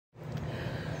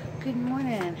Good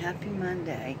morning, happy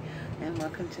Monday, and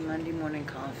welcome to Monday Morning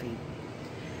Coffee.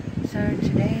 So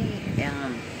today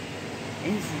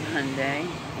is Monday,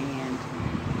 and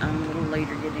I'm a little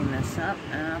later getting this up,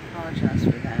 and I apologize for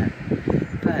that.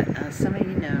 But some of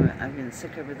you know I've been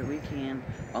sick over the weekend.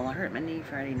 Well, I hurt my knee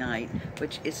Friday night,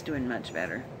 which is doing much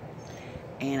better.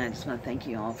 And I just want to thank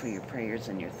you all for your prayers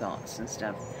and your thoughts and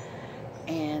stuff.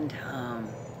 And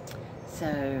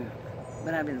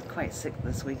but I've been quite sick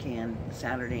this weekend,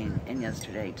 Saturday and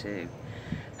yesterday too.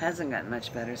 Hasn't gotten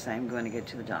much better, so I'm going to go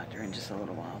to the doctor in just a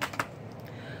little while.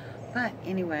 But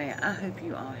anyway, I hope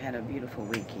you all had a beautiful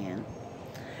weekend.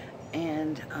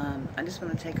 And I just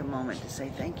want to take a moment to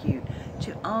say thank you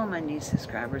to all my new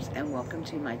subscribers and welcome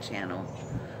to my channel.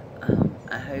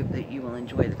 I hope that you will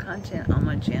enjoy the content on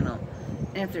my channel.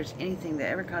 And if there's anything that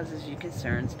ever causes you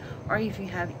concerns, or if you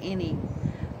have any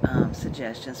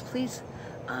suggestions, please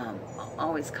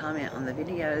always comment on the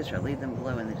videos or leave them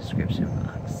below in the description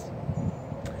box.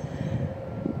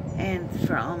 And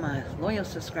for all my loyal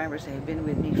subscribers that have been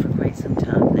with me for quite some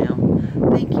time now,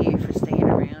 thank you for staying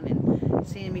around and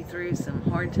seeing me through some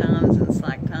hard times and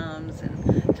slack times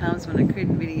and times when I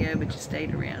couldn't video, but you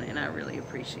stayed around, and I really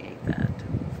appreciate that.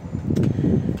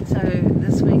 So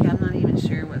this week I'm not even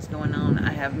sure what's going on.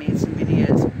 I have made some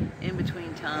videos in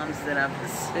between times that I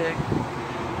was sick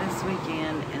this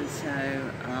weekend, and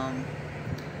so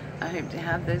I hope to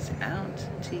have those out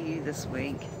to you this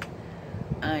week.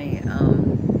 I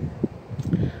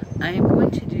am going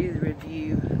to do the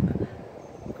review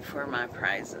for my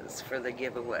prizes for the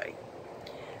giveaway.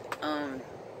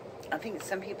 I think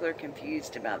some people are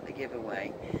confused about the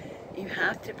giveaway. You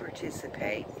have to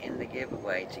participate in the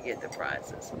giveaway to get the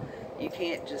prizes. You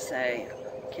can't just say,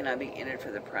 can I be entered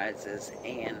for the prizes,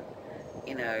 and,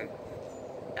 you know,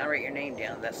 I'll write your name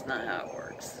down. That's not how it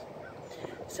works.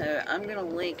 So I'm going to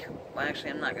link, well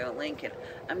actually I'm not going to link it,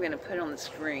 I'm going to put on the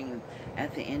screen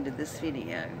at the end of this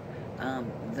video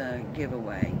the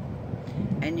giveaway.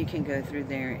 And you can go through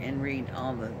there and read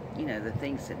all the, the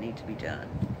things that need to be done.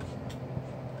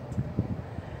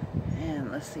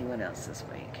 And let's see what else this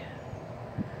week.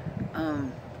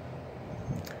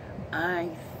 I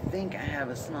think I have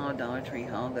a small Dollar Tree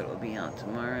haul that will be out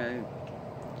tomorrow.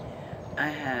 I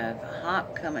have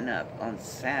Hop coming up on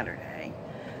Saturday,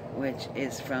 which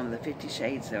is from the 50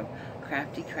 Shades of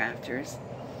Crafty Crafters.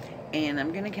 And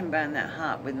I'm going to combine that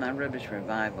Hop with my Rubbish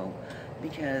Revival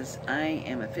because I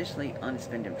am officially on a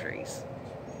spending freeze.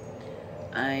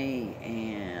 I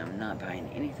am not buying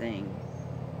anything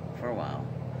for a while.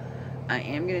 I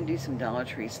am going to do some Dollar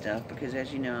Tree stuff because,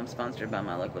 as you know, I'm sponsored by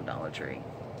my local Dollar Tree.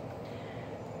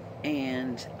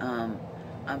 And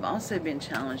I've also been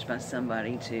challenged by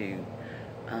somebody to,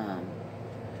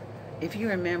 if you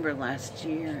remember last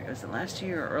year, was it last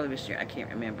year or early this year? I can't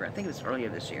remember. I think it was earlier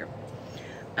this year.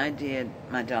 I did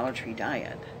my Dollar Tree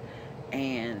diet.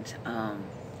 And,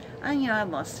 I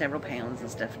lost several pounds and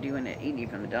stuff doing it, eating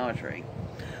from the Dollar Tree.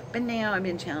 But now I've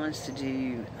been challenged to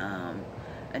do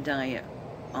a diet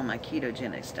on my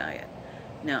ketogenics diet.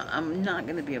 Now, I'm not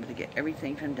going to be able to get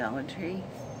everything from Dollar Tree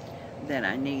that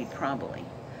I need, probably.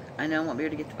 I know I won't be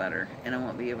able to get the butter, and I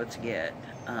won't be able to get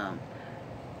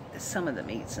some of the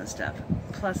meats and stuff.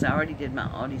 Plus, I already did my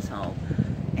Aldi's haul,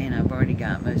 and I've already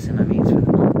got most of my meats for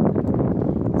the month.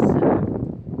 So,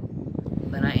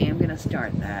 but I am going to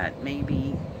start that.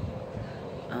 Maybe,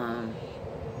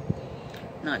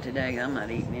 not today. I'm not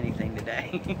eating anything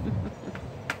today.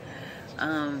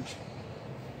 I'm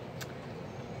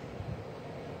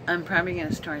probably going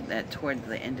to start that toward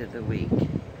the end of the week,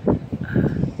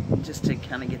 just to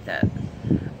kind of get that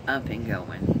up and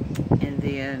going. And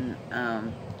then,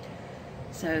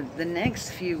 so the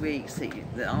next few weeks,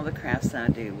 all the crafts that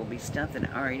I do will be stuff that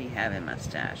I already have in my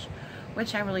stash,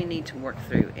 which I really need to work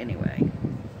through anyway.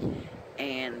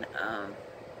 And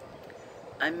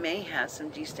I may have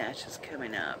some destashes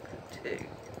coming up too.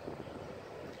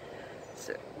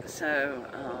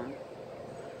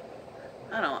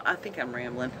 I think I'm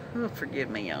rambling. Oh, forgive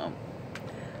me, y'all.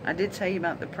 I did tell you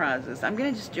about the prizes. I'm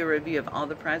going to just do a review of all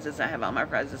the prizes. I have all my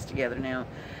prizes together now.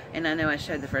 And I know I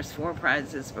showed the first 4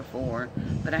 prizes before,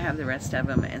 but I have the rest of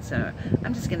them. And so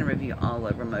I'm just going to review all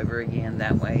of them over again.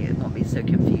 That way it won't be so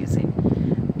confusing.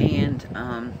 And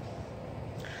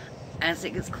as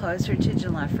it gets closer to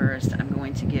July 1st, I'm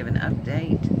going to give an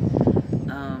update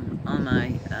on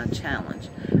my challenge.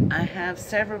 I have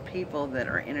several people that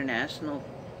are international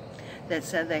that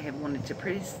said they have wanted to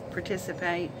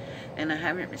participate, and I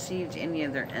haven't received any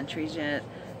of their entries yet,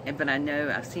 but I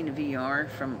know I've seen a VR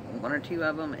from 1 or 2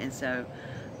 of them, and so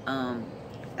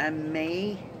I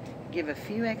may give a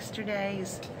few extra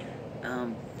days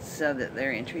so that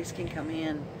their entries can come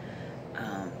in.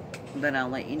 But I'll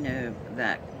let you know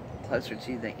that closer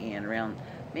to the end, around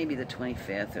maybe the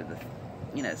 25th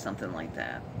or something like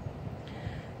that.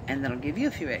 And that'll give you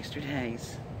a few extra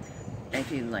days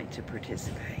if you'd like to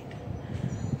participate.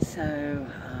 So,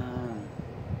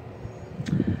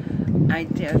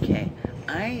 okay.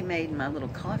 I made my little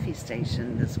coffee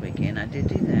station this weekend. I did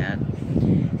do that,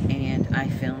 and I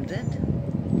filmed it.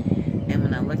 And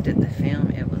when I looked at the film,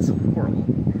 it was horrible.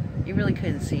 You really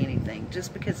couldn't see anything,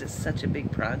 just because it's such a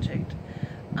big project.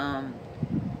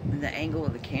 The angle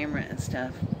of the camera and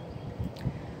stuff,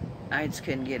 I just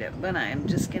couldn't get it. But I am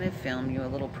just going to film you a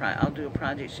little, I'll do a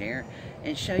project share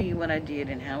and show you what I did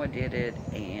and how I did it.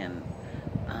 And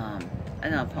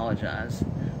I apologize,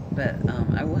 but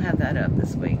I will have that up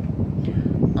this week.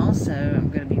 Also, I'm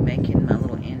going to be making my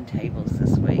little end tables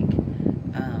this week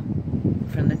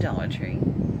from the Dollar Tree.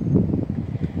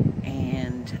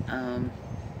 And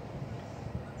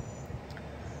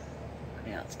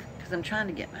what else? Because I'm trying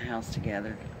to get my house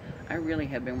together. I really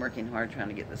have been working hard trying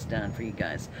to get this done for you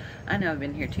guys. I know I've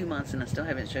been here 2 months and I still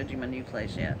haven't showed you my new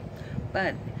place yet.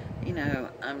 But, you know,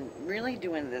 I'm really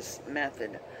doing this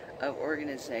method of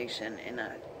organization, and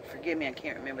forgive me, I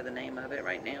can't remember the name of it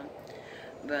right now.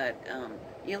 But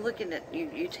you look at it,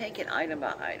 you take it item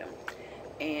by item,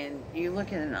 and you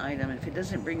look at an item. If it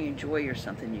doesn't bring you joy or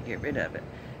something, you get rid of it.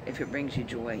 If it brings you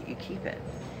joy, you keep it.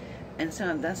 And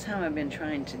so that's how I've been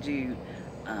trying to do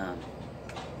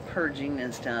purging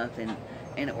and stuff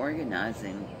and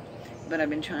organizing. But I've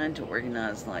been trying to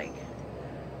organize, like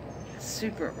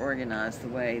super organized, the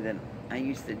way that I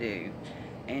used to do,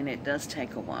 and it does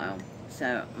take a while.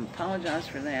 So I apologize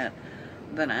for that,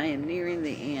 but I am nearing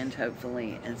the end,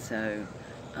 hopefully, and so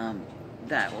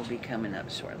that will be coming up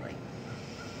shortly.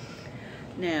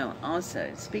 Now,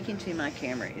 also, speaking to my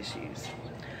camera issues,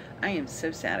 I am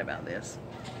so sad about this.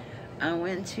 I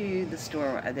went to the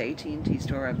store, the AT&T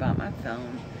store. I bought my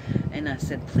phone, and I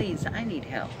said, please, I need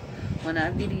help. When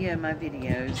I video my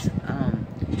videos,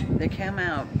 they come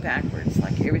out backwards,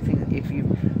 like everything. If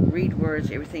you read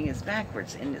words, everything is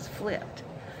backwards, and it's flipped.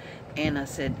 And I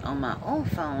said, on my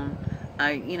old phone,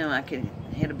 I could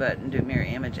hit a button, do a mirror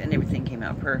image, and everything came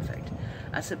out perfect.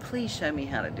 I said, please show me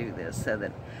how to do this so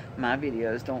that my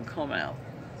videos don't come out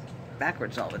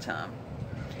backwards all the time.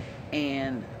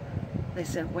 And they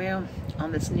said, well,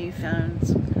 on this new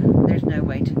phones, there's no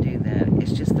way to do that.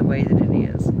 It's just the way that it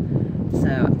is.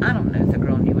 So I don't know if the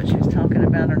girl knew what she was talking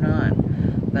about or not,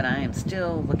 but I am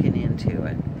still looking into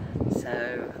it.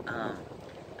 So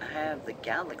I have the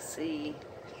Galaxy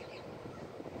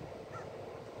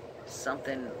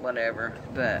something, whatever,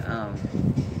 but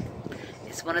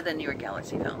it's one of the newer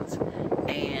Galaxy phones.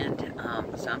 And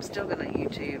so I'm still going to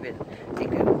YouTube it and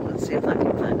Google and see if I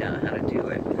can find out how to do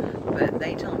it. But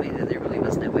they told me that there really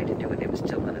was no way to do it. It was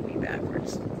still going to be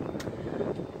backwards.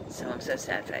 So I'm so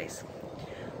sad face.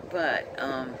 But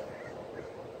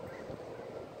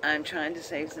I'm trying to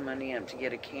save some money up to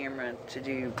get a camera to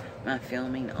do my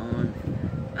filming on.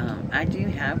 I do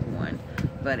have one,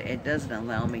 but it doesn't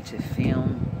allow me to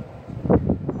film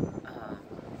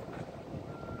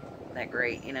that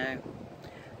great, you know.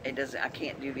 It doesn't. I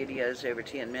can't do videos over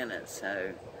 10 minutes,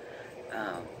 so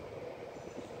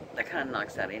that kind of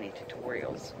knocks out any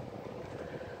tutorials.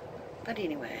 But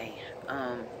anyway,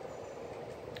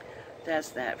 that's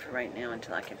that for right now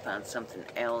until I can find something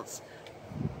else.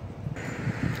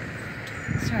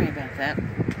 Sorry about that.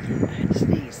 I had to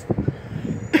sneeze.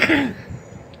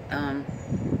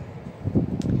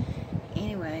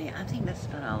 Anyway, I think that's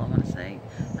about all I want to say.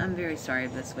 I'm very sorry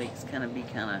if this week's gonna be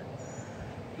kind of,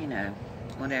 you know,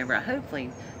 whatever.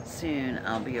 Hopefully soon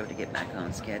I'll be able to get back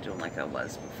on schedule like I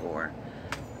was before.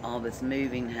 All this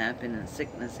moving happened and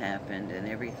sickness happened and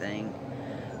everything.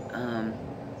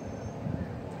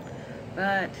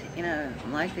 But, you know,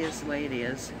 life is the way it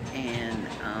is, and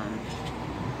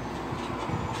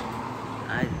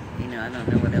I don't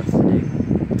know what else to do.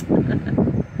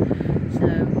 So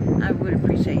I would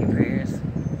appreciate your prayers.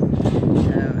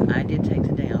 So I did take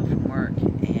the day off from work,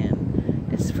 and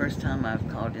it's the first time I've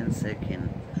called in sick in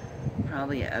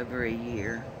probably over a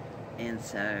year. And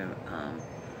so,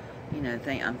 you know,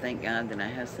 thank God that I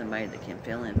have somebody that can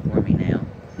fill in for me now.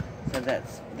 So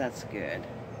that's good.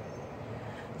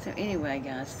 So anyway,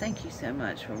 guys, thank you so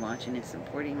much for watching and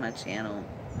supporting my channel.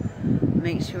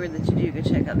 Make sure that you do go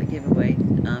check out the giveaway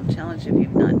challenge if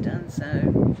you've not done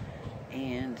so.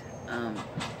 And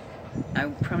I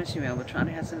promise you I will try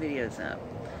to have some videos up.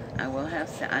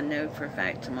 I know for a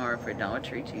fact tomorrow for Dollar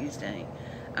Tree Tuesday,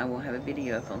 I will have a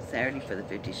video up on Saturday for the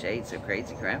 50 Shades of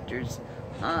Crazy Crafters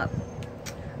up.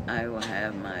 I will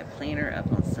have my planner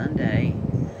up on Sunday.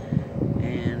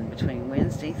 And between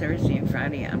Wednesday, Thursday, and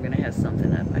Friday, I'm going to have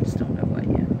something up. I just don't know what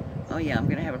yet. Oh yeah, I'm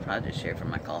going to have a project share for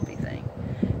my coffee thing.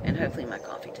 And hopefully my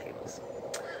coffee tables.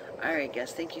 Alright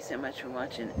guys, thank you so much for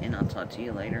watching, and I'll talk to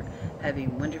you later. Have a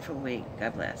wonderful week.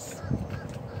 God bless.